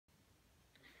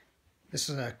This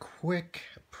is a quick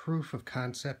proof of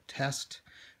concept test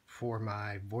for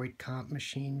my Voight-Kampff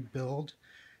machine build.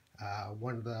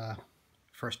 One of the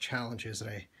first challenges that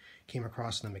I came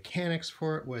across in the mechanics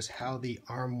for it was how the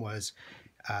arm was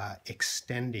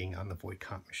extending on the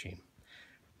Voight-Kampff machine.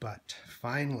 But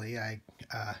finally I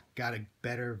got a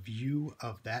better view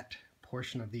of that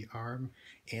portion of the arm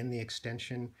and the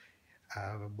extension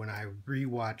when I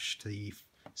rewatched the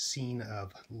scene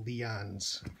of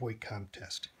Leon's Voight-Kampff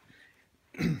test.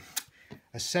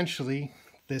 Essentially,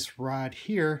 this rod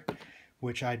here,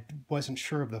 which I wasn't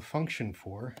sure of the function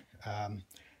for on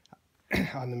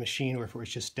the machine, or if it was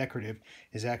just decorative,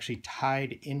 is actually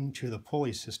tied into the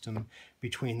pulley system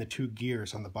between the two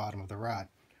gears on the bottom of the rod,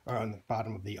 or on the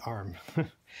bottom of the arm,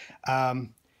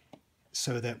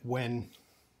 so that when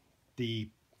the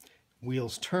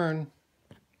wheels turn,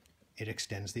 it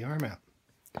extends the arm out,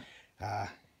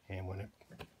 and when it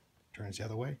turns the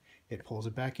other way, it pulls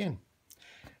it back in.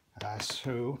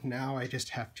 So now I just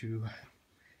have to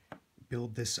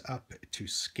build this up to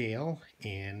scale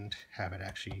and have it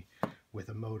actually with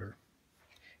a motor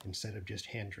instead of just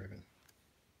hand driven.